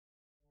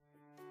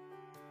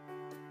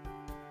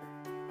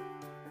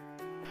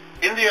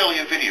In the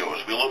earlier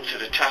videos we looked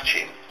at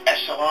attaching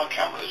SLR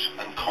cameras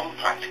and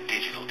compact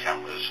digital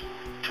cameras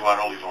to our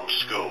Olivon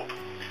scope.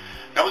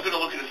 Now we're going to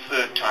look at a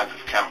third type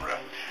of camera.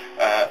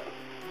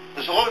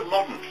 There's a lot of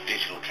modern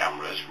digital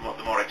cameras,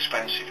 the more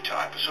expensive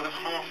type, are sort of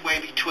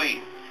halfway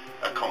between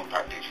a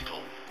compact digital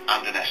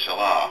and an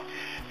SLR.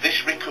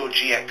 This Ricoh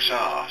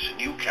GXR is a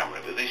new camera,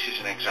 but this is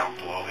an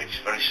example of it. It's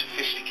a very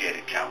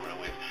sophisticated camera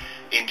with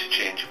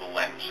interchangeable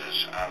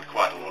lenses and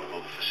quite a lot of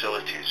other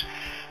facilities.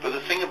 But the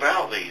thing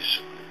about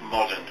these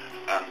modern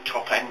and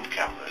top-end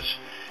cameras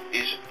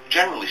is,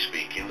 generally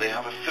speaking, they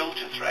have a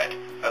filter thread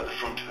at the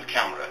front of the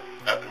camera,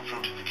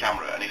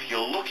 and if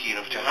you're lucky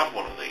enough to have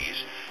one of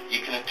these, you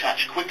can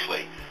attach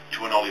quickly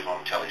to an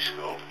Olivon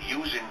telescope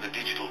using the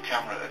digital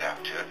camera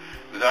adapter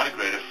without a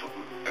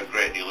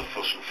great deal of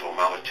fuss and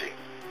formality.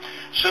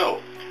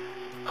 So,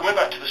 coming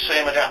back to the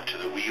same adapter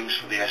that we use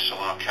for the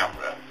SLR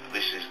camera,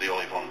 this is the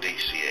Olivon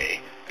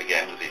DCA,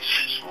 again with its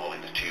small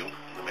inner tube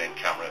and the main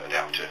camera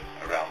adapter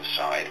around the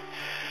side.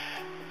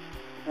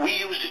 We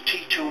used a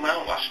T2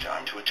 mount last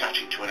time to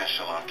attach it to an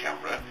SLR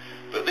camera,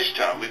 but this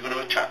time we're going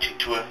to attach it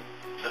to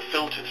the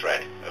filter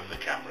thread of the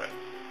camera.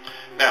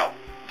 Now,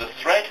 the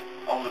thread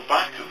on the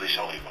back of this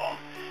Olivon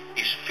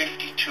is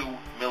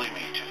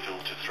 52mm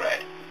filter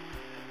thread,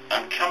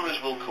 and cameras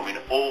will come in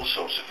all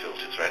sorts of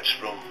filter threads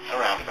from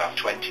around about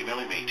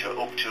 20mm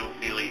up to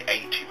nearly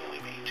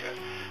 80mm,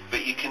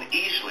 but you can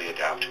easily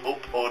adapt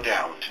up or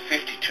down to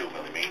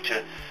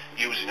 52mm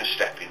using a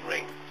stepping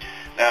ring.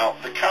 Now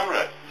the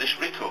camera, this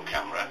Ricoh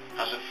camera,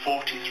 has a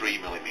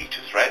 43mm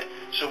thread,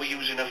 so we're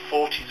using a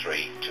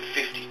 43 to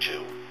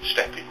 52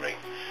 stepping ring.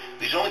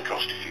 These only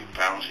cost a few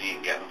pounds and you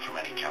can get them from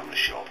any camera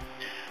shop.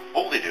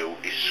 All they do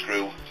is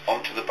screw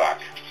onto the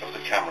back of the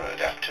camera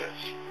adapter,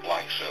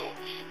 like so.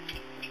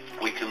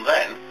 We can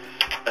then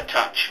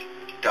attach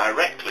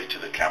directly to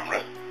the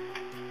camera.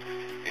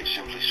 It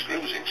simply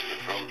screws into the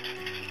front,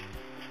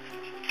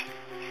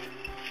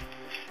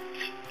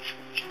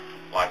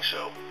 like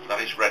so. That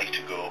is ready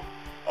to go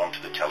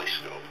onto the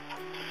telescope.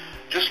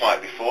 Just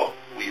like before,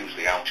 we use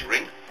the outer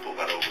ring, put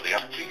that over the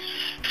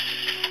eyepiece,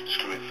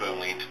 screw it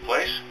firmly into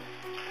place,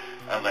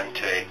 and then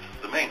take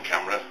the main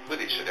camera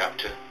with its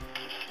adapter,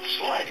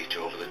 slide it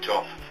over the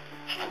top,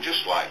 and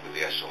just like with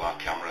the SLR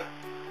camera,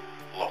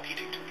 lock it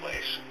into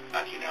place,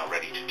 and you're now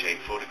ready